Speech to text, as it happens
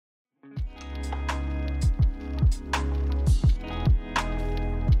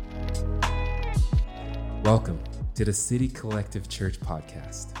Welcome to the City Collective Church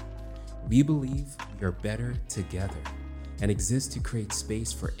podcast. We believe we are better together and exist to create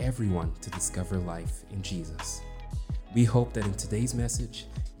space for everyone to discover life in Jesus. We hope that in today's message,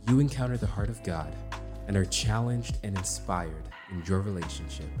 you encounter the heart of God and are challenged and inspired in your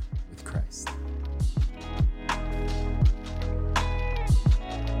relationship with Christ.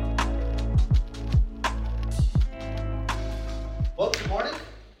 Well, good morning.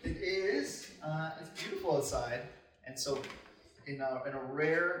 It's beautiful outside, and so in a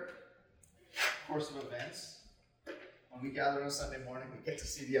rare course of events, when we gather on a Sunday morning, we get to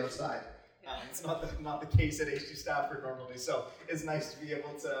see the outside. It's not the case at H2 Stafford normally, so it's nice to be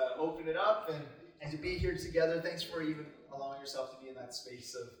able to open it up and to be here together. Thanks for even allowing yourself to be in that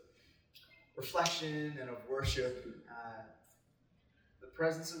space of reflection and of worship. The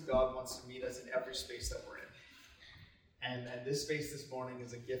presence of God wants to meet us in every space that we're in. And this space this morning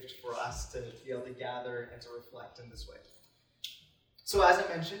is a gift for us to be able to gather and to reflect in this way. So as I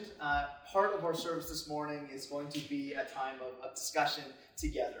mentioned, part of our service this morning is going to be a time of discussion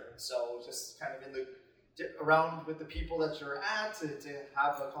together. So just kind of around with the people that you're at to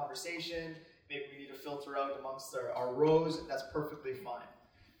have a conversation. Maybe we need to filter out amongst our rows. That's perfectly fine.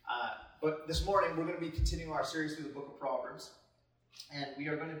 But this morning we're going to be continuing our series through the book of Proverbs. And we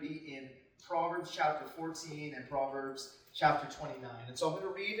are going to be in Proverbs chapter 14 and Proverbs chapter 29. And so I'm going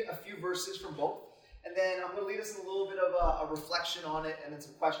to read a few verses from both, and then I'm going to lead us in a little bit of a reflection on it, and then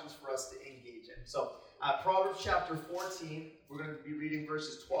some questions for us to engage in. So Proverbs chapter 14, we're going to be reading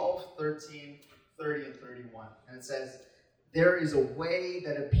verses 12, 13, 30, and 31. And it says, "There is a way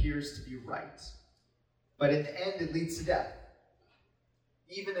that appears to be right, but in the end it leads to death.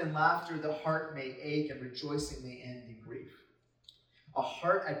 Even in laughter the heart may ache, and rejoicing may end in grief. A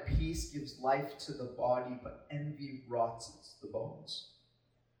heart at peace gives life to the body, but envy rots the bones.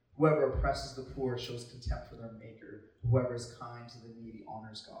 Whoever oppresses the poor shows contempt for their maker. Whoever is kind to the needy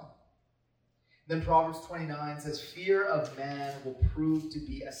honors God." Then Proverbs 29 says, "Fear of man will prove to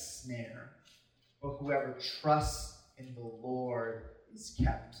be a snare, but whoever trusts in the Lord is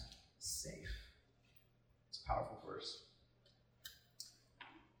kept safe." It's a powerful verse.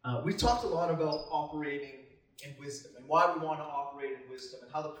 We've talked a lot about operating in wisdom and why we want to operate in wisdom,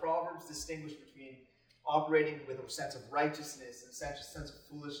 and how the Proverbs distinguish between operating with a sense of righteousness and a sense of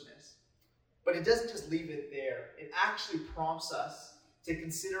foolishness. But it doesn't just leave it there. It actually prompts us to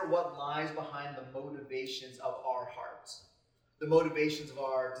consider what lies behind the motivations of our hearts, the motivations of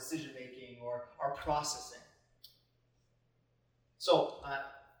our decision-making or our processing. So,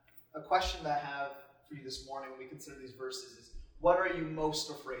 a question that I have for you this morning when we consider these verses is, what are you most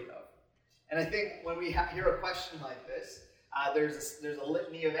afraid of? And I think when we hear a question like this, there's a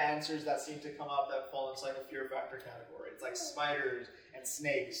litany of answers that seem to come up that fall into like a fear factor category. It's like spiders and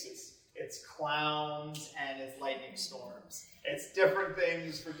snakes. It's clowns and it's lightning storms. It's different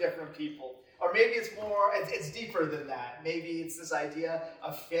things for different people. Or maybe it's deeper than that. Maybe it's this idea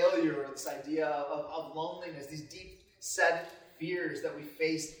of failure, or this idea of loneliness, these deep-set fears that we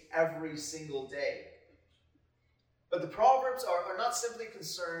face every single day. But the Proverbs are not simply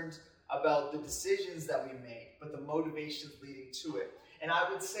concerned about the decisions that we make, but the motivations leading to it. And I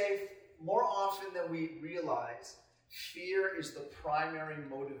would say more often than we realize, fear is the primary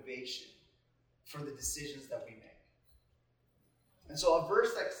motivation for the decisions that we make. And so a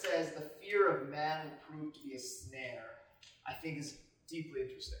verse that says the fear of man will prove to be a snare, I think is deeply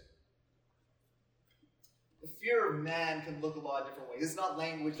interesting. The fear of man can look a lot of different ways. It's not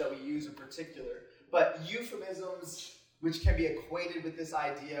language that we use in particular, but euphemisms which can be equated with this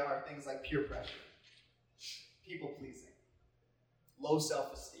idea are things like peer pressure, people-pleasing, low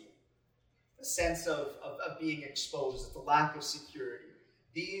self-esteem, a sense of being exposed, the lack of security.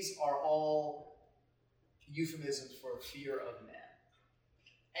 These are all euphemisms for fear of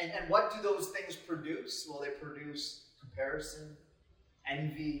man. And what do those things produce? Well, they produce comparison,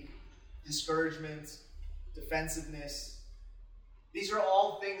 envy, discouragement, defensiveness. These are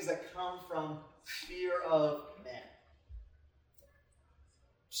all things that come from fear of man.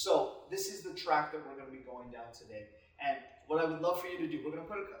 So, this is the track that we're going to be going down today. And what I would love for you to do, we're going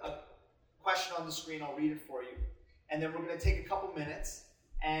to put a question on the screen. I'll read it for you. And then we're going to take a couple minutes.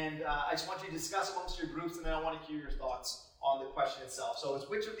 And I just want you to discuss amongst your groups, and then I want to hear your thoughts on the question itself. So, it's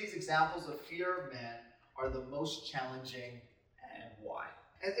which of these examples of fear of man are the most challenging, and why?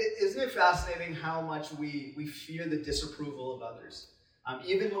 And isn't it fascinating how much we fear the disapproval of others?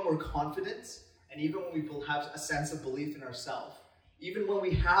 Even when we're confident, and even when we have a sense of belief in ourselves, even when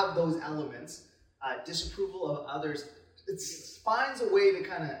we have those elements, disapproval of others, it finds a way to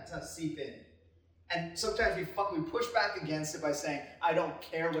kind of seep in. And sometimes we push back against it by saying, I don't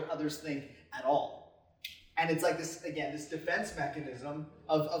care what others think at all. And it's like this, again, this defense mechanism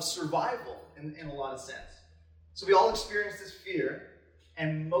of survival in a lot of sense. So we all experience this fear,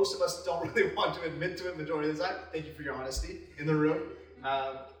 and most of us don't really want to admit to it majority of the time. Thank you for your honesty in the room.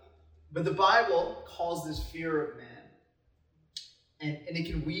 But the Bible calls this fear of man. And it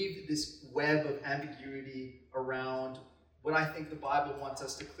can weave this web of ambiguity around what I think the Bible wants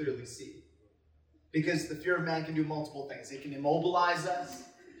us to clearly see. Because the fear of man can do multiple things. It can immobilize us.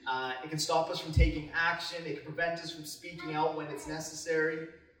 It can stop us from taking action. It can prevent us from speaking out when it's necessary.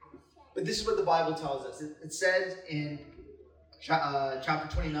 But this is what the Bible tells us. It says in chapter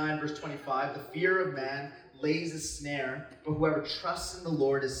 29, verse 25, the fear of man lays a snare, but whoever trusts in the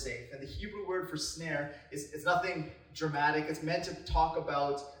Lord is safe. And the Hebrew word for snare is nothing dramatic. It's meant to talk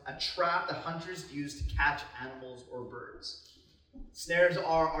about a trap that hunters use to catch animals or birds. Snares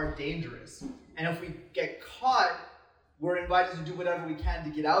are dangerous. And if we get caught, we're invited to do whatever we can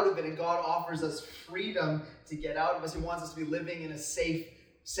to get out of it. And God offers us freedom to get out of us. He wants us to be living in a safe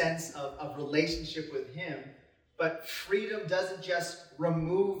sense of relationship with Him. But freedom doesn't just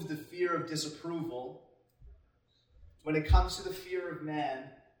remove the fear of disapproval. When it comes to the fear of man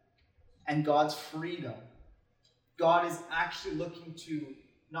and God's freedom, God is actually looking to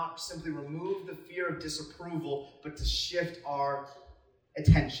not simply remove the fear of disapproval, but to shift our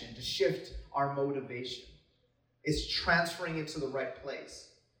attention, to shift our motivation. It's transferring it to the right place.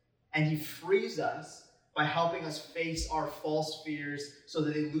 And He frees us by helping us face our false fears so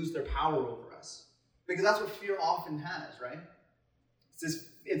that they lose their power over us. Because that's what fear often has, right?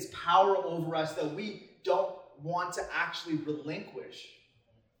 It's power over us that we don't want to actually relinquish.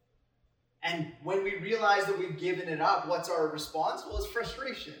 And when we realize that we've given it up, what's our response? Well, it's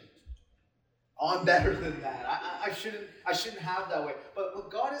frustration. Oh, I'm better than that. I shouldn't have that way. But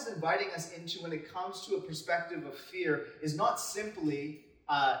what God is inviting us into when it comes to a perspective of fear is not simply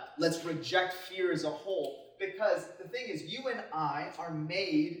let's reject fear as a whole. Because the thing is, you and I are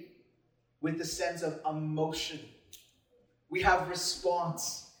made with the sense of emotion. We have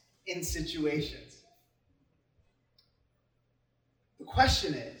response in situations. The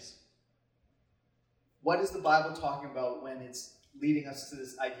question is, what is the Bible talking about when it's leading us to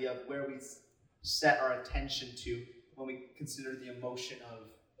this idea of where we set our attention to when we consider the emotion of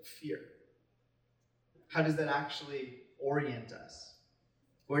fear? How does that actually orient us?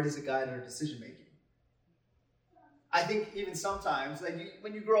 Where does it guide our decision making? I think even sometimes,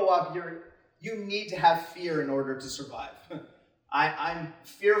 when you grow up, you need to have fear in order to survive. I'm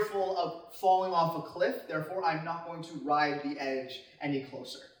fearful of falling off a cliff, therefore I'm not going to ride the edge any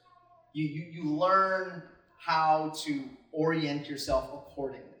closer. You learn how to orient yourself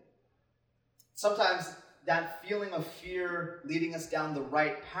accordingly. Sometimes that feeling of fear leading us down the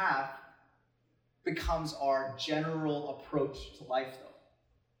right path becomes our general approach to life, though.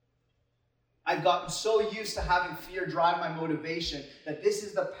 I've gotten so used to having fear drive my motivation that this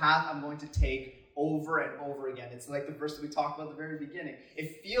is the path I'm going to take over and over again. It's like the verse that we talked about at the very beginning.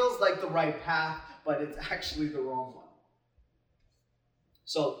 It feels like the right path, but it's actually the wrong one.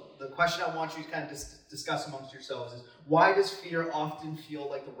 So the question I want you to kind of discuss amongst yourselves is, why does fear often feel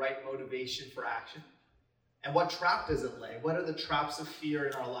like the right motivation for action? And what trap does it lay? What are the traps of fear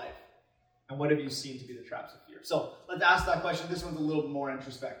in our life? And what have you seen to be the traps of fear? So let's ask that question. This one's a little more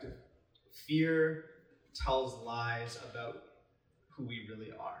introspective. Fear tells lies about who we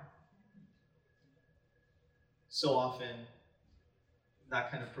really are. So often, that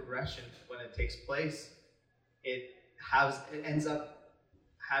kind of progression, when it takes place, it ends up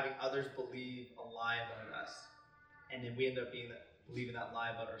having others believe a lie about us. And then we end up believing that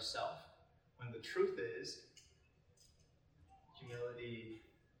lie about ourselves. When the truth is, humility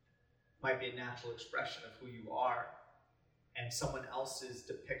might be a natural expression of who you are, and someone else's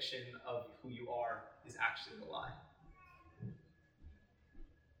depiction of who you are is actually the lie.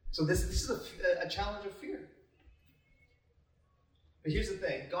 So this is a challenge of fear. But here's the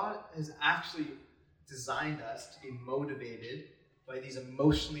thing. God has actually designed us to be motivated by these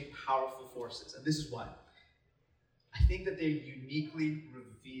emotionally powerful forces. And this is why. I think that they uniquely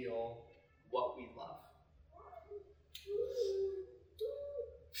reveal what we love.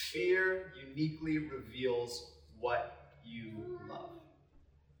 Fear uniquely reveals what you love.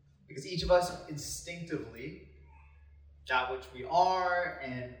 Because each of us instinctively, that which we are,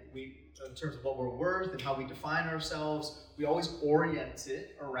 and we, in terms of what we're worth and how we define ourselves, we always orient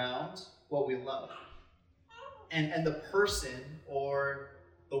it around what we love. And the person or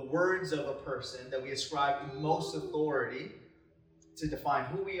the words of a person that we ascribe the most authority to define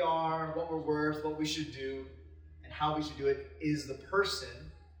who we are, what we're worth, what we should do, and how we should do it is the person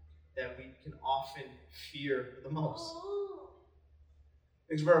that we can often fear the most.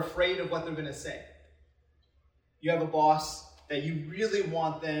 Because we're afraid of what they're going to say. You have a boss that you really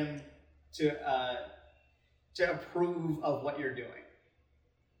want them to approve of what you're doing.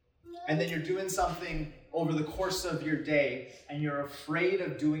 And then you're doing something over the course of your day, and you're afraid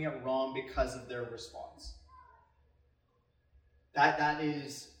of doing it wrong because of their response. That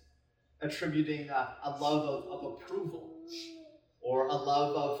is attributing a love of approval, or a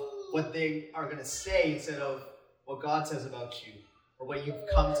love of what they are going to say instead of what God says about you, or what you've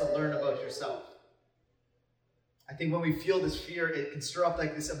come to learn about yourself. I think when we feel this fear, it can stir up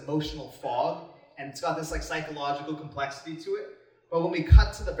like this emotional fog, and it's got this like psychological complexity to it. But when we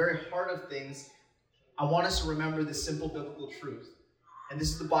cut to the very heart of things, I want us to remember this simple biblical truth. And this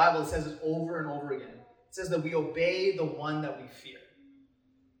is the Bible. It says it over and over again. It says that we obey the one that we fear.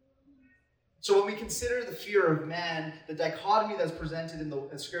 So when we consider the fear of man, the dichotomy that's presented in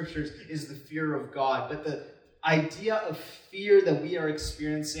the scriptures is the fear of God. But the idea of fear that we are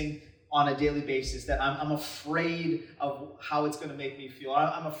experiencing on a daily basis, that I'm afraid of how it's going to make me feel.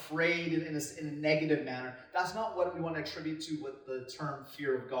 I'm afraid in a negative manner. That's not what we want to attribute to what the term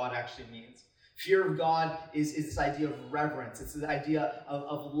fear of God actually means. Fear of God is this idea of reverence. It's the idea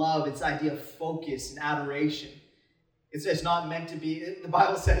of love. It's the idea of focus and adoration. It's not meant to be, the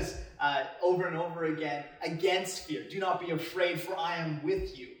Bible says over and over again, against fear. Do not be afraid, for I am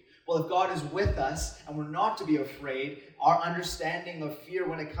with you. Well, if God is with us and we're not to be afraid, our understanding of fear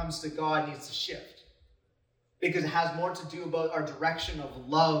when it comes to God needs to shift. Because it has more to do about our direction of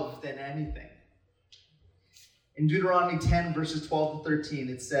love than anything. In Deuteronomy 10, verses 12 to 13,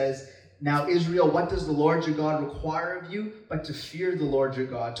 it says, "Now, Israel, what does the Lord your God require of you but to fear the Lord your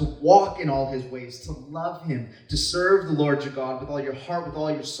God, to walk in all his ways, to love him, to serve the Lord your God with all your heart, with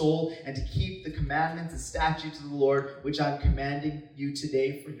all your soul, and to keep the commandments and statutes of the Lord, which I'm commanding you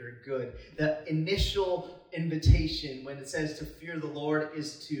today for your good." The initial invitation when it says to fear the Lord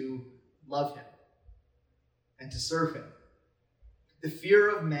is to love him and to serve him. The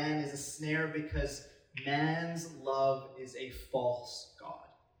fear of man is a snare because man's love is a false God.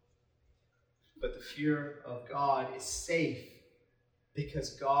 But the fear of God is safe because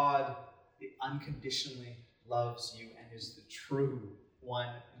God unconditionally loves you and is the true one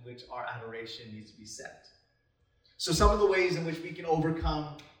in which our adoration needs to be set. So some of the ways in which we can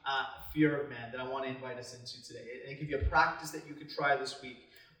overcome fear of man that I want to invite us into today. And it can be a practice that you could try this week.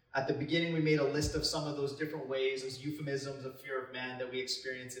 At the beginning, we made a list of some of those different ways, those euphemisms of fear of man that we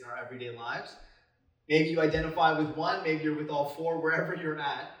experience in our everyday lives. Maybe you identify with one, maybe you're with all four, wherever you're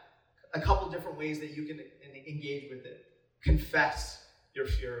at. A couple different ways that you can engage with it. Confess your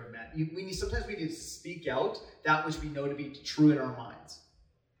fear of man. Sometimes we need to speak out that which we know to be true in our minds.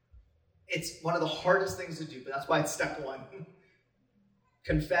 It's one of the hardest things to do, but that's why it's step one.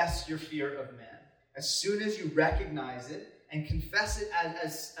 Confess your fear of man. As soon as you recognize it and confess it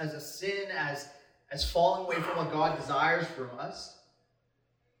as a sin, as falling away from what God desires from us,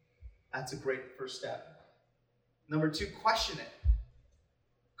 that's a great first step. Number two, question it.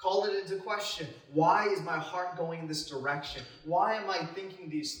 Call it into question. Why is my heart going in this direction? Why am I thinking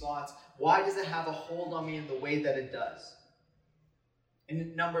these thoughts? Why does it have a hold on me in the way that it does?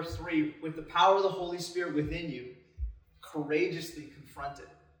 And number three, with the power of the Holy Spirit within you, courageously confront it.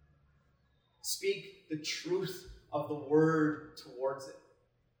 Speak the truth of the word towards it.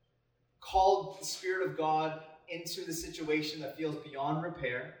 Call the Spirit of God into the situation that feels beyond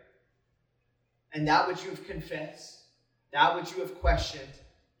repair. And that which you have confessed, that which you have questioned,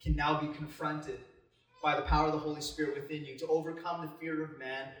 can now be confronted by the power of the Holy Spirit within you to overcome the fear of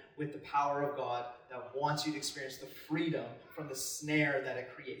man with the power of God that wants you to experience the freedom from the snare that it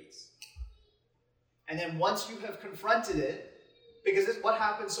creates. And then once you have confronted it, because this is what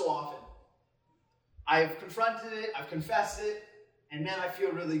happens so often. I've confronted it, I've confessed it, and man, I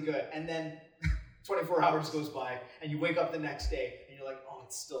feel really good. And then 24 hours goes by, and you wake up the next day, and you're like, oh,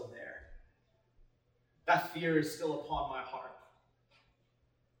 it's still there. That fear is still upon my heart.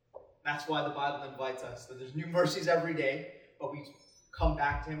 That's why the Bible invites us that there's new mercies every day, but we come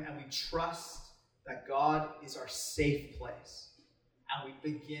back to him and we trust that God is our safe place. And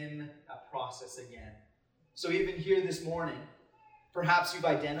we begin that process again. So even here this morning, perhaps you've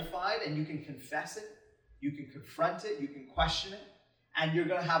identified and you can confess it, you can confront it, you can question it, and you're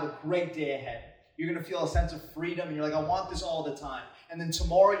going to have a great day ahead. You're going to feel a sense of freedom, and you're like, I want this all the time. And then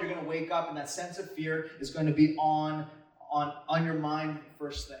tomorrow you're going to wake up and that sense of fear is going to be on your mind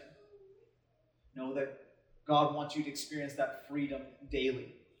first thing. Know that God wants you to experience that freedom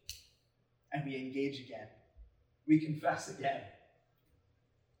daily. And we engage again. We confess again.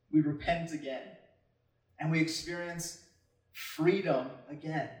 We repent again. And we experience freedom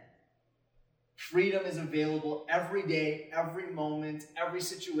again. Freedom is available every day, every moment, every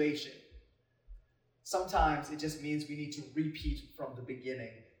situation. Sometimes it just means we need to repeat from the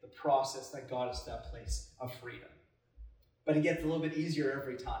beginning the process that got us to that place of freedom. But it gets a little bit easier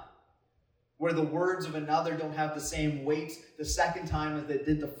every time. Where the words of another don't have the same weight the second time as they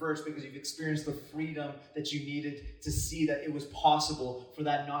did the first, because you've experienced the freedom that you needed to see that it was possible for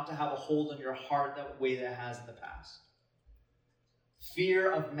that not to have a hold on your heart that way that it has in the past.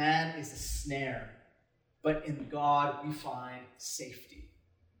 Fear of man is a snare, but in God we find safety.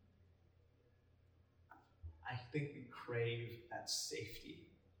 I think we crave that safety.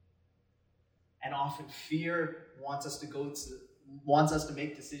 And often fear wants us to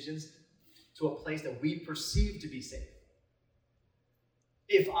make decisions to a place that we perceive to be safe.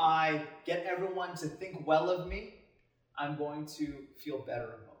 If I get everyone to think well of me, I'm going to feel better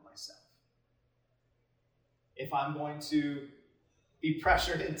about myself. If I'm going to be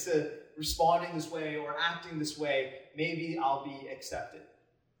pressured into responding this way or acting this way, maybe I'll be accepted.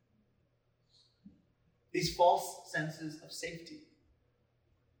 These false senses of safety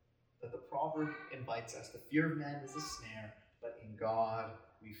that the proverb invites us. The fear of man is a snare, but in God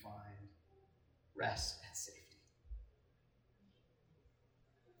we find rest and safety.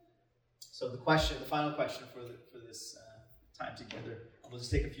 So the final question for this time together, we'll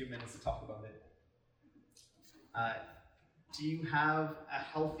just take a few minutes to talk about it. Do you have a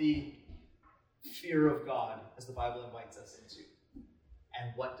healthy fear of God, as the Bible invites us into?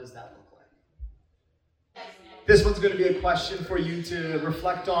 And what does that look like? This one's going to be a question for you to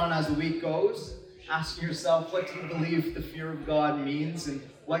reflect on as the week goes. Asking yourself, what do you believe the fear of God means, and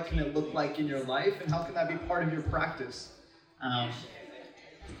what can it look like in your life, and how can that be part of your practice?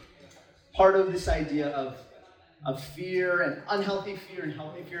 Part of this idea of fear and unhealthy fear and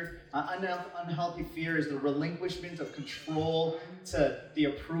healthy fear. Unhealthy fear is the relinquishment of control to the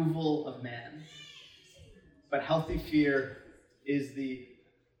approval of man. But healthy fear is the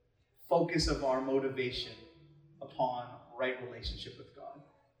focus of our motivation upon right relationship with God,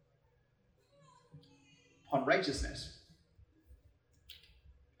 upon righteousness.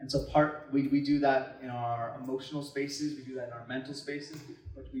 And so we do that in our emotional spaces, we do that in our mental spaces,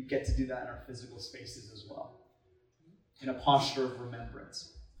 but we get to do that in our physical spaces as well, in a posture of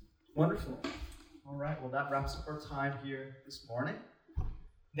remembrance. Wonderful. All right, well, that wraps up our time here this morning.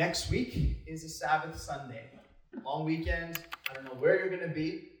 Next week is a Sabbath Sunday. Long weekend. I don't know where you're going to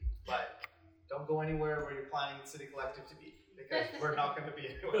be, but don't go anywhere where you're planning City Collective to be, because we're not going to be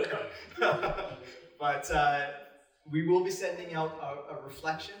anywhere. But we will be sending out a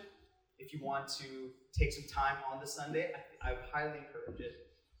reflection. If you want to take some time on the Sunday, I would highly encourage it.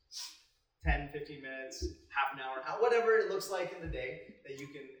 10, 15 minutes, half an hour, whatever it looks like in the day, that you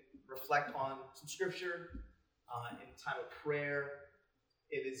can reflect on some scripture in time of prayer.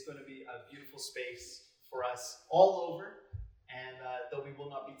 It is going to be a beautiful space for us all over. And though we will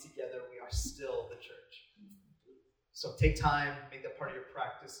not be together, we are still the church. So take time, make that part of your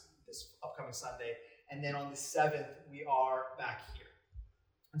practice this upcoming Sunday. And then on the 7th, we are back here.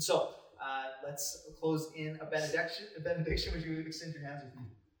 And so let's close in a benediction. Would you extend your hands with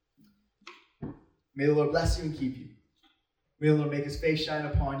me? May the Lord bless you and keep you. May the Lord make his face shine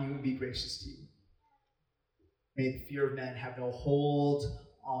upon you and be gracious to you. May the fear of man have no hold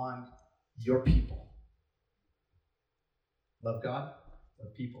on your people. Love God,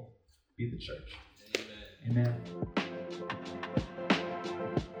 love people, be the church. Amen.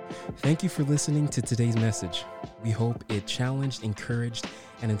 Thank you for listening to today's message. We hope it challenged, encouraged,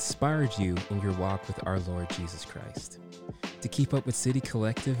 and inspired you in your walk with our Lord Jesus Christ. To keep up with City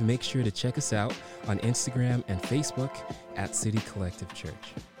Collective, make sure to check us out on Instagram and Facebook at City Collective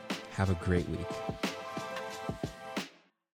Church. Have a great week.